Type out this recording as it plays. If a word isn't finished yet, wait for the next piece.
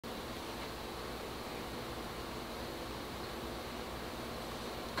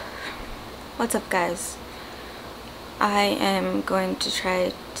What's up, guys? I am going to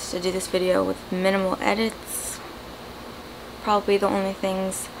try to do this video with minimal edits. Probably the only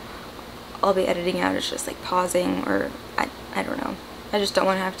things I'll be editing out is just like pausing, or I don't know. I just don't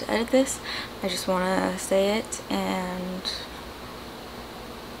want to have to edit this. I just want to say it and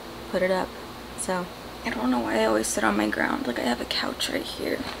put it up. So I don't know why I always sit on my ground. Like, I have a couch right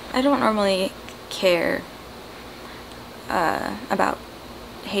here. I don't normally care about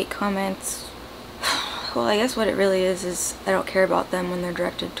hate comments. Well, I guess what it really is I don't care about them when they're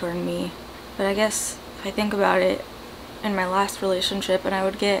directed toward me. But I guess if I think about it, in my last relationship and I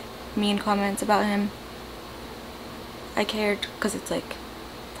would get mean comments about him, I cared, because it's like,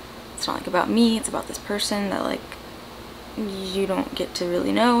 it's not like about me, it's about this person that like you don't get to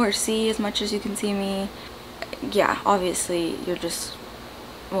really know or see as much as you can see me. Yeah, obviously you're just,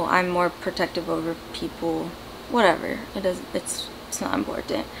 well, I'm more protective over people, whatever, it's not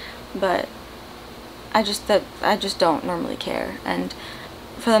important, but I just don't normally care. And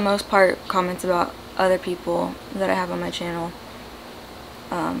for the most part, comments about other people that I have on my channel,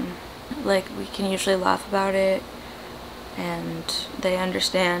 like, we can usually laugh about it and they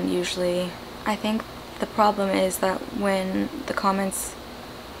understand usually. I think the problem is that when the comments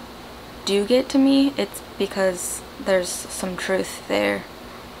do get to me, it's because there's some truth there,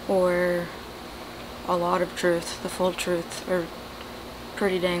 or a lot of truth, the full truth, or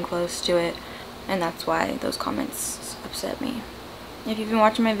pretty dang close to it, and that's why those comments upset me. If you've been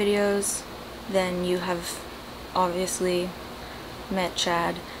watching my videos, then you have obviously met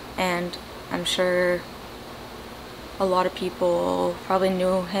Chad, and I'm sure a lot of people probably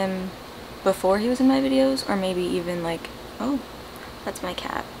knew him before he was in my videos, or maybe even like, oh, that's my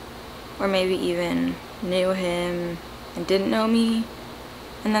cat, or maybe even knew him and didn't know me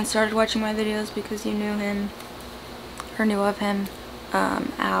and then started watching my videos because you knew him or knew of him.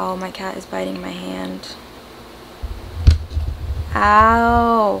 Ow, my cat is biting my hand.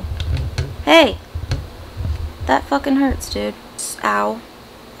 Ow. Hey, that fucking hurts, dude. Ow.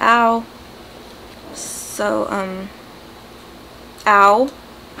 Ow. So, ow.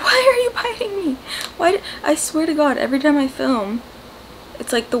 Why are you biting me? I swear to God, every time I film,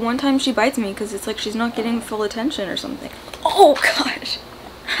 it's like the one time she bites me because it's like she's not getting full attention or something. Oh, gosh.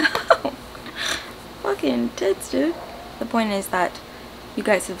 Ow. Fucking tits, dude. The point is that you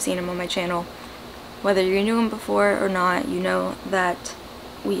guys have seen him on my channel. Whether you knew him before or not, you know that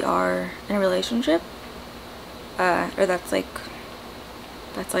we are in a relationship. Or that's like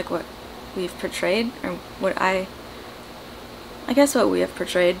what we've portrayed, or what I guess what we have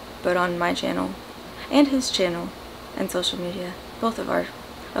portrayed, but on my channel and his channel and social media, both of our,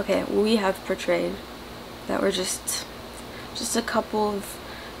 okay, we have portrayed that we're just a couple of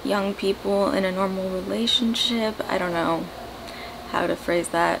young people in a normal relationship. I don't know how to phrase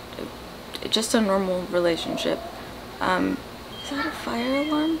that. Just a normal relationship. Is that a fire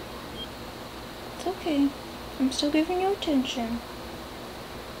alarm? It's okay. I'm still giving you attention.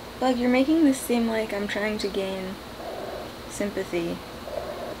 Like, you're making this seem like I'm trying to gain sympathy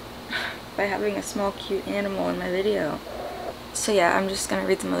by having a small cute animal in my video. So yeah, I'm just gonna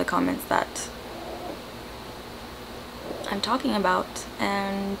read some of the comments that I'm talking about,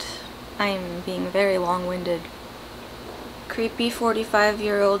 and I'm being very long-winded. Creepy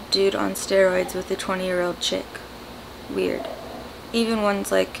 45-year-old dude on steroids with a 20-year-old chick. Weird. Even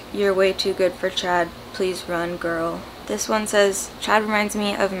ones like, you're way too good for Chad, please run, girl. This one says, Chad reminds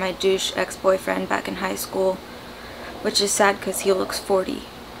me of my douche ex-boyfriend back in high school, which is sad because he looks 40.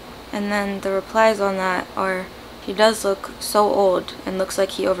 And then the replies on that are, he does look so old and looks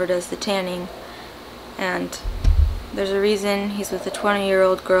like he overdoes the tanning, and there's a reason he's with a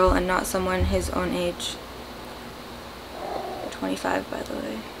 20-year-old girl and not someone his own age. 25, by the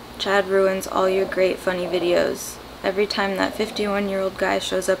way. Chad ruins all your great funny videos. Every time that 51-year-old guy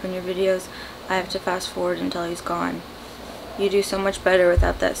shows up in your videos, I have to fast forward until he's gone. You do so much better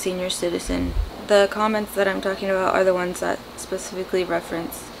without that senior citizen. The comments that I'm talking about are the ones that specifically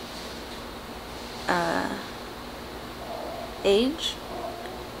reference age,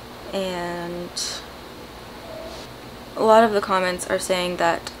 and a lot of the comments are saying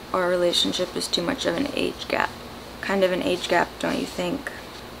that our relationship is too much of an age gap. Kind of an age gap, don't you think?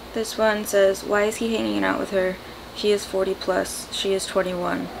 This one says, why is he hanging out with her? He is 40 plus, she is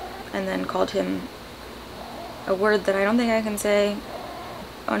 21. And then called him a word that I don't think I can say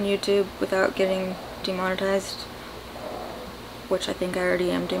on YouTube without getting demonetized, which I think I already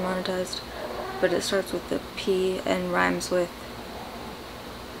am demonetized, but it starts with the P and rhymes with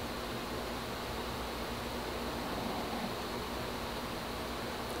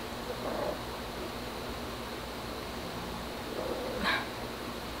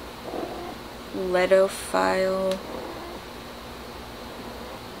Ledophile.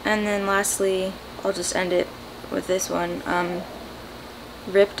 And then lastly, I'll just end it with this one.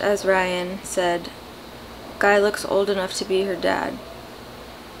 Ripped as Ryan said, guy looks old enough to be her dad.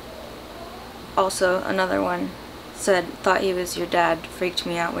 Also, another one said, thought he was your dad, freaked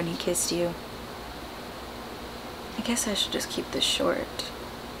me out when he kissed you. I guess I should just keep this short.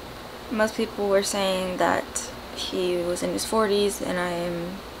 Most people were saying that he was in his 40s and I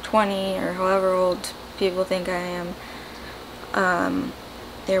am 20 or however old people think I am.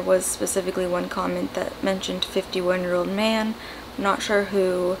 There was specifically one comment that mentioned 51-year-old man. I'm not sure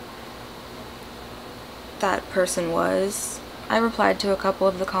who that person was. I replied to a couple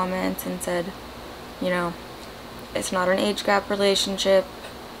of the comments and said, you know, it's not an age gap relationship.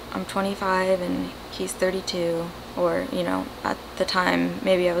 I'm 25 and he's 32. Or, you know, at the time,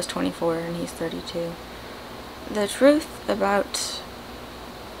 maybe I was 24 and he's 32. The truth about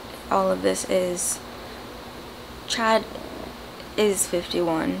all of this is Chad is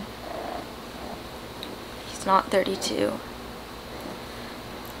 51. He's not 32.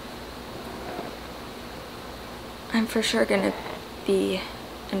 I'm for sure gonna be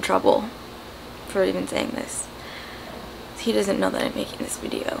in trouble for even saying this. He doesn't know that I'm making this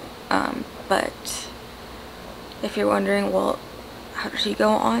video. But if you're wondering, well, how did he go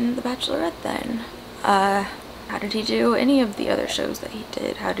on The Bachelorette then? How did he do any of the other shows that he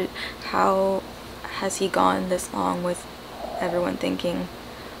did? How has he gone this long with everyone thinking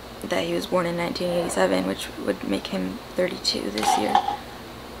that he was born in 1987, which would make him 32 this year?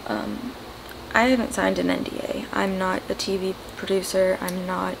 I haven't signed an NDA. I'm not a TV producer. I'm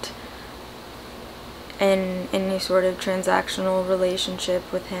not in any sort of transactional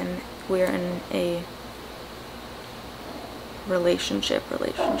relationship with him. We're in a relationship,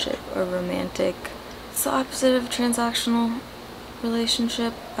 a romantic. It's the opposite of transactional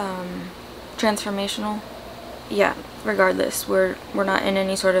relationship, transformational. Yeah, regardless, we're not in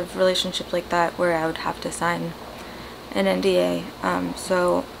any sort of relationship like that where I would have to sign an NDA.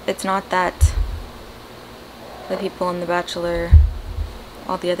 So it's not that the people on The Bachelor,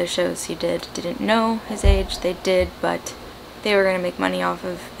 all the other shows he didn't know his age. They did, but they were going to make money off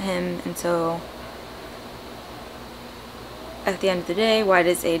of him, and so at the end of the day, why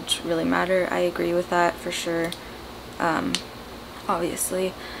does age really matter? I agree with that for sure,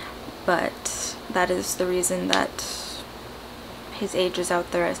 obviously, but that is the reason that his age is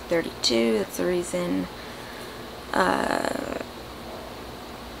out there as 32. That's the reason.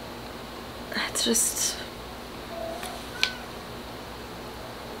 It's just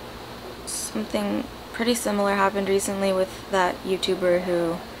something pretty similar happened recently with that YouTuber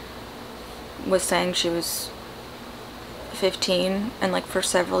who was saying she was 15, and like for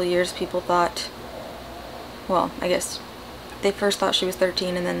several years people thought, well, I guess they first thought she was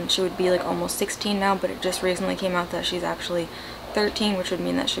 13 and then she would be like almost 16 now, but it just recently came out that she's actually 13, which would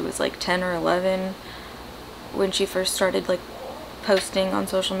mean that she was like 10 or 11 when she first started like posting on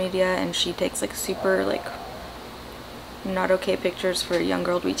social media, and she takes like super like not okay pictures for a young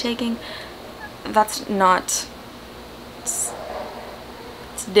girl to be taking. That's not, it's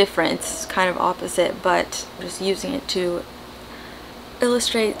different, it's kind of opposite, but just using it to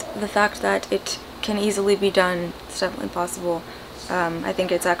illustrate the fact that it can easily be done. It's definitely possible. I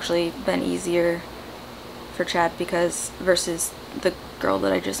think it's actually been easier for Chad because versus the girl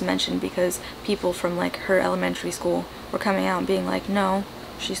that I just mentioned, because people from like her elementary school were coming out and being like, no,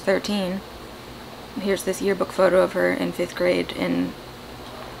 she's 13. Here's this yearbook photo of her in 5th grade in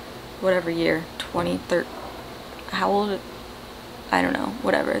whatever year, 2013, how old, I don't know,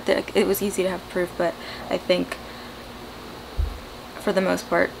 whatever. It was easy to have proof, but I think for the most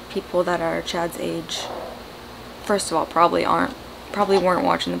part, people that are Chad's age, first of all, probably weren't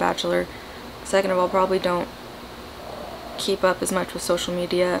watching The Bachelor. Second of all, probably don't keep up as much with social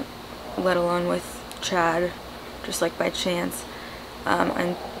media, let alone with Chad, just like by chance.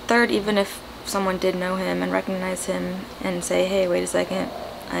 And third, even if someone did know him and recognize him and say, hey, wait a second,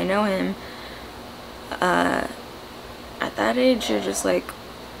 I know him, at that age you're just like,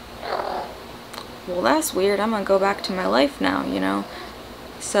 well, that's weird, I'm gonna go back to my life now, you know?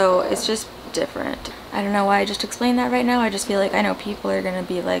 So it's just different. I don't know why I just explained that right now. I just feel like I know people are gonna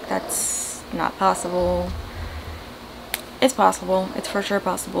be like, that's not possible. It's possible. It's for sure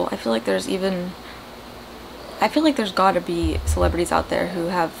possible. I feel like there's gotta be celebrities out there who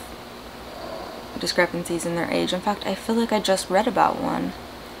have discrepancies in their age. In fact, I feel like I just read about one.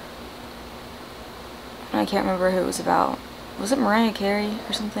 I can't remember who it was about. Was it Mariah Carey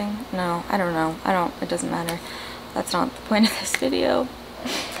or something? No, I don't know. It doesn't matter. That's not the point of this video.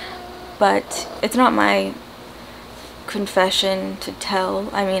 But it's not my confession to tell.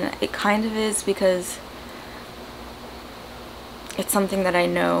 I mean, it kind of is, because it's something that I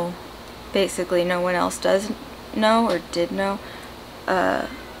know basically no one else does know or did know.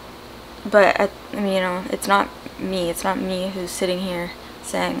 But I mean, you know, it's not me who's sitting here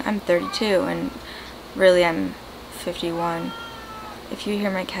saying I'm 32 and really I'm 51. If you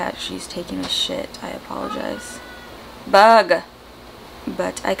hear my cat, she's taking a shit. I apologize. Bug!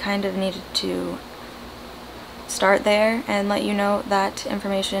 But I kind of needed to start there and let you know that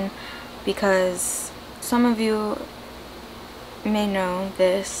information, because some of you may know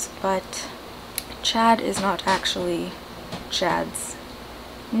this, but Chad is not actually Chad's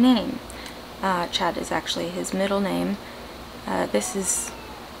name. Chad is actually his middle name. This is,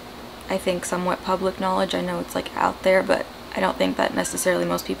 I think, somewhat public knowledge. I know it's like out there, but I don't think that necessarily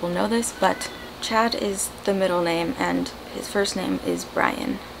most people know this, but Chad is the middle name and his first name is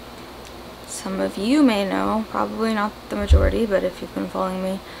Brian. Some of you may know, probably not the majority, but if you've been following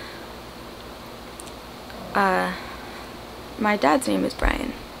me, my dad's name is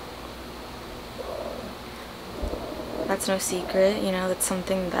Brian. That's no secret, you know, that's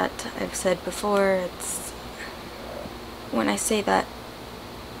something that I've said before. It's when I say that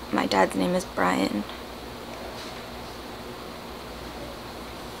my dad's name is Brian,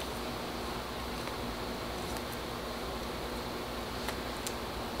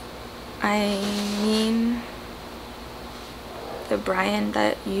 I mean the Brian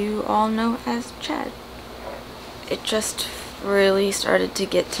that you all know as Chad. It just really started to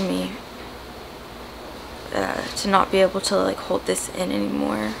get to me, to not be able to like hold this in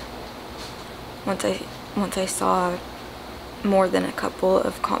anymore. Once I saw more than a couple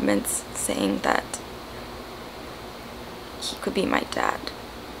of comments saying that he could be my dad.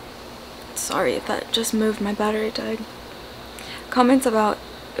 Sorry if that just moved, my battery died. Comments about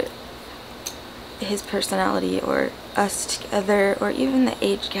his personality or us together or even the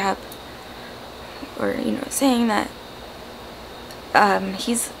age gap, or you know, saying that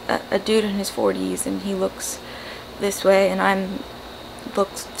he's a dude in his 40s and he looks this way and I'm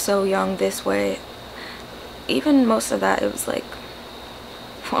looks so young this way. Even most of that, it was like,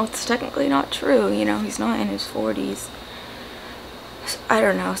 well, it's technically not true, you know, he's not in his 40s. I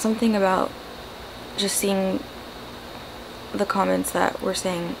don't know, something about just seeing the comments that were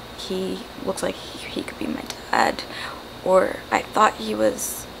saying he looks like he could be my dad, or I thought he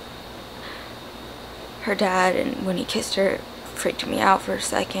was her dad, and when he kissed her it freaked me out for a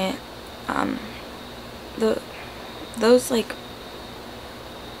second. Those like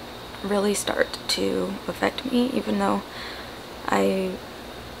really start to affect me, even though I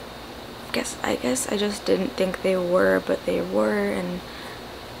guess I just didn't think they were, but they were, and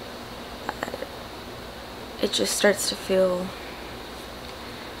it just starts to feel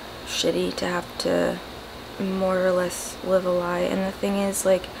shitty to have to more or less live a lie. And the thing is,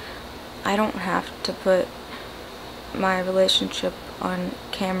 like, I don't have to put my relationship on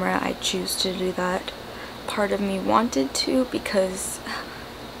camera. I choose to do that. Part of me wanted to, because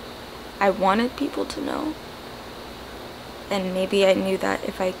I wanted people to know, and maybe I knew that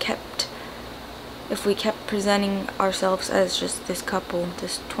if we kept presenting ourselves as just this couple,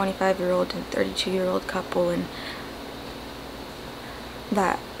 this 25-year-old and 32-year-old couple, and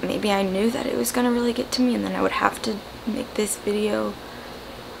that maybe I knew that it was gonna really get to me, and then I would have to make this video.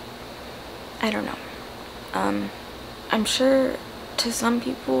 I don't know. I'm sure to some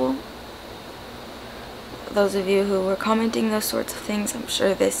people, those of you who were commenting those sorts of things, I'm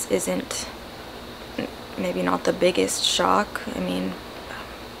sure this isn't, maybe not the biggest shock. I mean,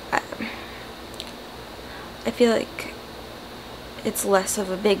 I feel like it's less of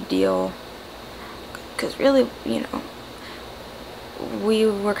a big deal, because really, you know, we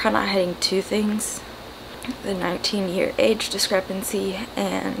were kind of hiding two things: the 19-year age discrepancy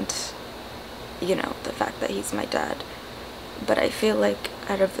and, you know, the fact that he's my dad. But I feel like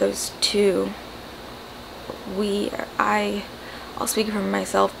out of those two, I'll speak for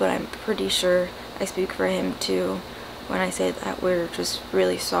myself, but I'm pretty sure I speak for him too when I say that we're just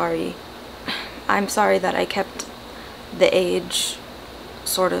really sorry. I'm sorry that I kept the age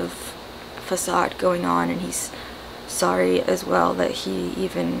sort of facade going on, and he's sorry as well that he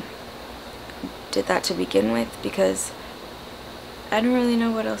even did that to begin with, because I don't really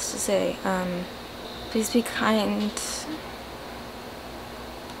know what else to say. Please be kind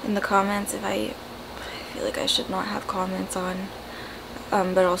in the comments if I feel like I should not have comments on,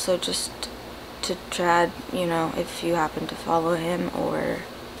 but also just to Chad, you know, if you happen to follow him, or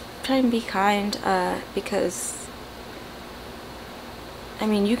try and be kind, because I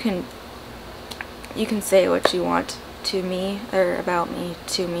mean, you can say what you want to me or about me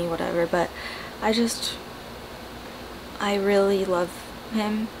to me, whatever, but I just I really love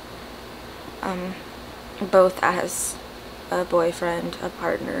him, both as a boyfriend, a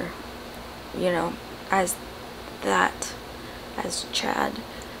partner, you know, as that, as Chad,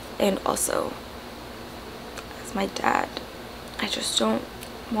 and also as my dad. I just don't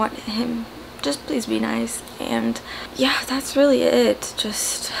want him, just please be nice. And yeah, that's really it.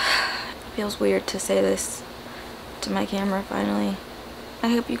 Just feels weird to say this to my camera finally. I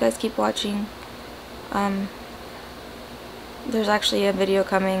hope you guys keep watching. There's actually a video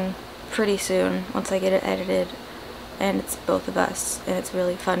coming pretty soon once I get it edited, and it's both of us, and it's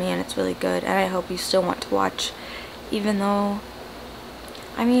really funny and it's really good, and I hope you still want to watch, even though,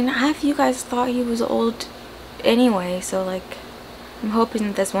 I mean, half you guys thought he was old anyway, so like, I'm hoping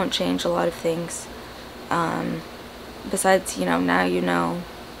that this won't change a lot of things. Besides, you know, now you know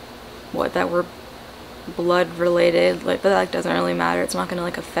what, that we're blood related, like, but that like, doesn't really matter. It's not gonna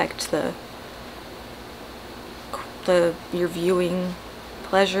like affect your viewing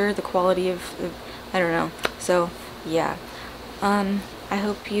pleasure, the quality of, I don't know. So yeah, I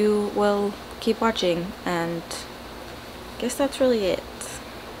hope you will keep watching, and I guess that's really it.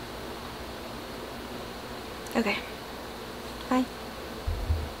 Okay, bye.